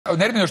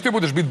Nermina, što ti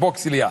budeš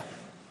beatbox ili ja?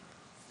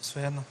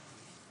 Svejedno.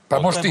 Pa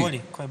možeš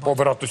ti? Pa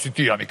vjerojatno si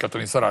ti, ja nikad to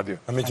nisam radio.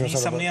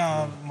 Nisam ni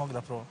ja, mogu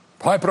da probam.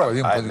 Pa ajde probaj,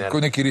 idemo,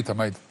 koji neki ritam,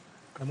 ajde.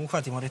 Da mu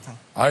uhvatimo ritam.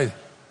 Ajde.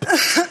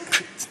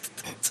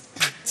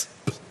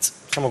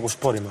 Samo ga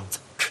uspori malo.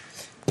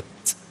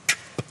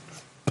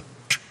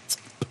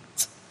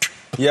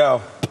 Yo,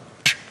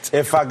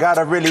 if I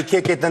gotta really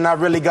kick it, then I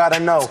really gotta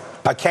know.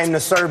 I came to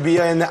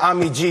Serbia in the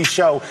AmiG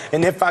show.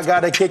 And if I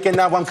gotta kick it,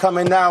 now I'm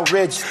coming out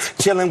rich.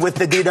 Chilling with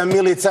the Dida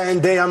Milica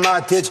and Dejan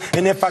Matic.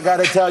 And if I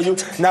gotta tell you,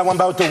 now I'm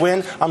about to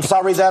win. I'm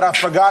sorry that I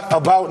forgot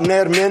about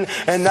Nermin.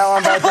 And now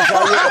I'm about to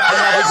tell you, and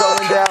now we're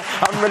going down.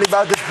 I'm really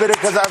about to spit it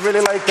because I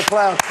really like the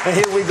clown. And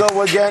here we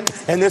go again.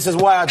 And this is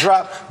why I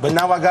drop. But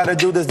now I gotta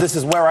do this. This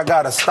is where I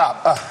gotta stop.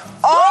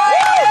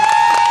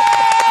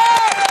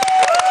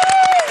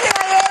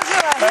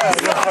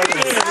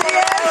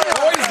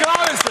 Ovo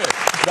izglave se!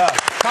 Da.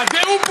 Pa gdje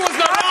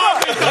upozna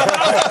radi?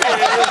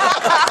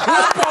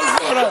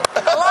 Upozna!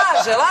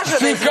 Laže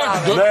da izglave.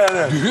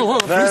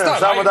 Ne,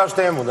 samo daš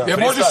temu, da.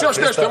 Možeš još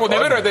nešto, evo ne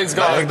veruj da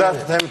izglave. Nek daš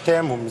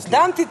temu, mislim.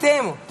 Dam ti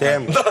temu.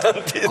 Temu.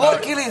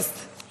 Gorki list.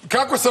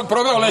 Kako sam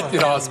proveo letnji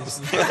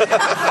raspust?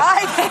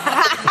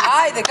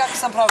 Ajde, kako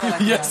sam proveo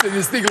letnji raspust? Jeste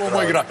mi stiglo u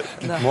moj grad.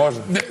 Može.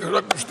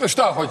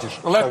 Šta hoćeš?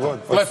 Leto?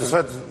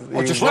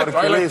 Hoćeš leto?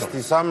 Aj leto.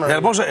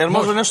 Jel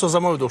može nešto za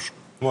moju dušu?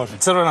 Može.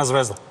 Crvena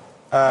zvezda.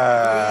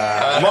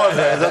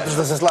 Može, zato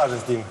što se slaže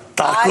s tim.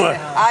 Tako je.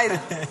 Ajde.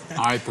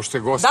 Aj, pošto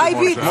je gost. Daj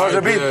bit.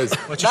 Može biti.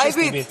 Daj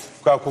bit.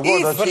 Kako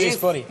god hoćeš.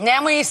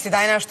 Nemoj isti,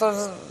 daj nešto.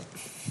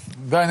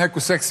 Daj neku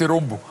seksi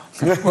rumbu.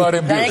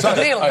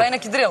 Daj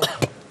neki drill.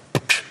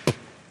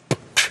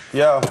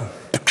 Yo.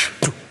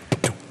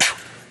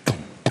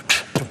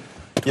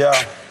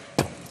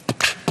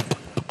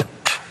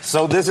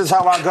 So this is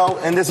how I go,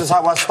 and this is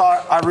how I start.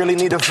 I really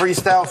need a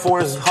freestyle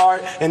for his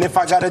heart. And if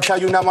I gotta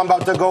tell you now, I'm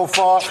about to go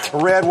far.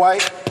 Red,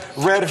 white,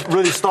 red,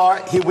 really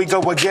start. Here we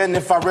go again.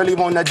 If I really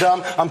wanna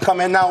dumb, I'm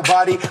coming out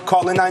body,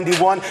 calling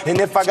 91.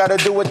 And if I gotta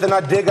do it, then I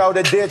dig out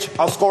a ditch.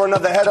 I'll score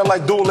another header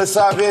like Dula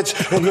Savage.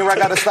 And here I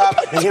gotta stop,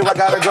 and here I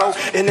gotta go.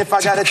 And if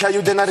I gotta tell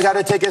you, then I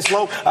gotta take it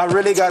slow. I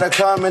really gotta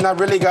come, and I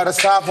really gotta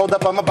stop. Hold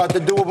up, I'm about to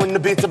do it when the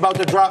beat's about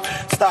to drop.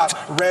 Stop.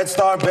 Red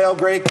Star,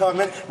 Belgrade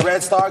coming.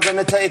 Red Star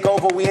gonna take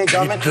over, we ain't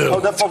coming.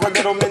 Hold up for a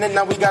little minute,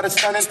 now we got it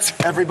stunning.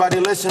 Everybody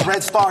listen,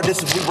 Red Star, this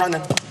is we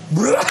running.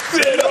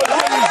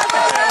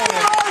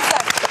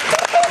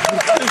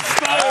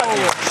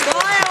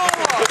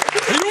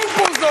 I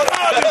upozno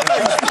radite!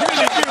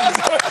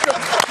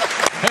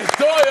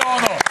 To je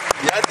ono!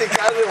 Ja ti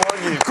kažem,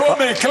 Ogi.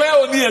 Kome je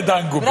kleo, nije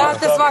dangu.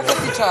 Brate, svaka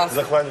ti čast.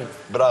 Zahvaljujem.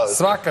 Bravo.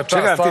 Svaka čast.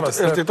 Čekaj,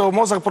 jel ti to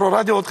mozak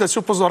proradio od kad si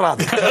upozno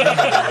radi?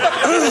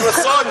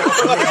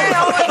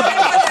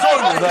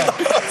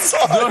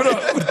 Dobro,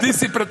 ti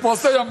si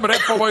pretpostavljam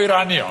repovo i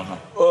ranije, ono.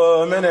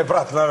 Mene je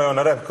brat naveo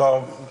na rap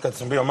kao kad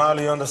sam bio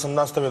mali i onda sam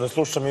nastavio da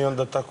slušam i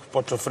onda tako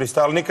počeo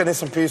freestyle. Nikad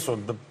nisam pisao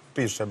da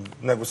pišem,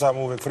 nego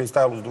samo uvek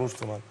freestyle uz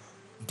društvo.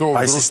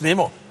 Pa jesi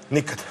snimao?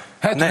 Nikad.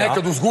 Eto,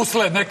 nekad uz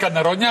gusle, nekad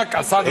na rodnjak,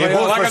 a sad I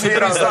lagani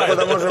sviram, tako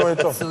da možemo i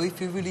to.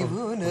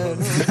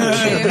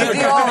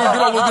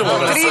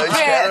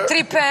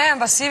 3PM,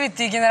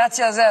 Vasiviti,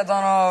 generacija Z,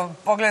 ono,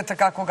 pogledajte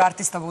kakvog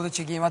artista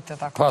budućeg imate,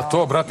 tako Pa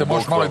to, brate,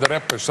 možeš malo i da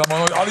repeš, samo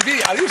ono, ali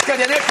viš kad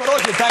je neko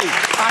rođe taj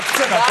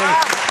akcent,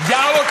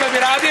 Đavo kad bi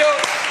radio,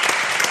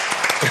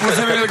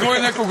 uzeli da glumi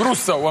nekog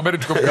Rusa u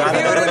američkom kanalu.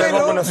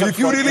 If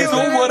you really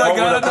know what I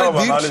gotta do.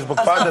 Ali zbog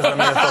padeža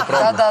mi je to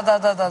problem.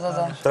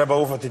 Da. Treba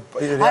ufati.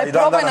 Aj,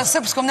 probaj na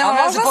srpskom, nema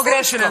veze,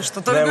 pogreši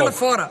nešto, to bi bila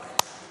fora.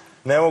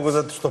 Ne mogu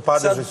zato što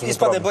padeži su mi problem.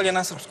 Ispade bolje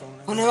na srpskom.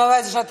 Nema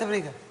veze, šta te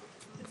briga.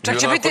 Čak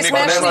će biti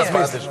smešnije.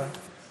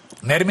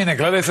 Nermine,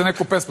 gledaj se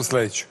neku pesmu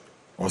sledeću.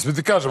 Ovo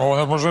ti kažem, ovo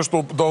je možda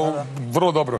nešto vrlo dobro.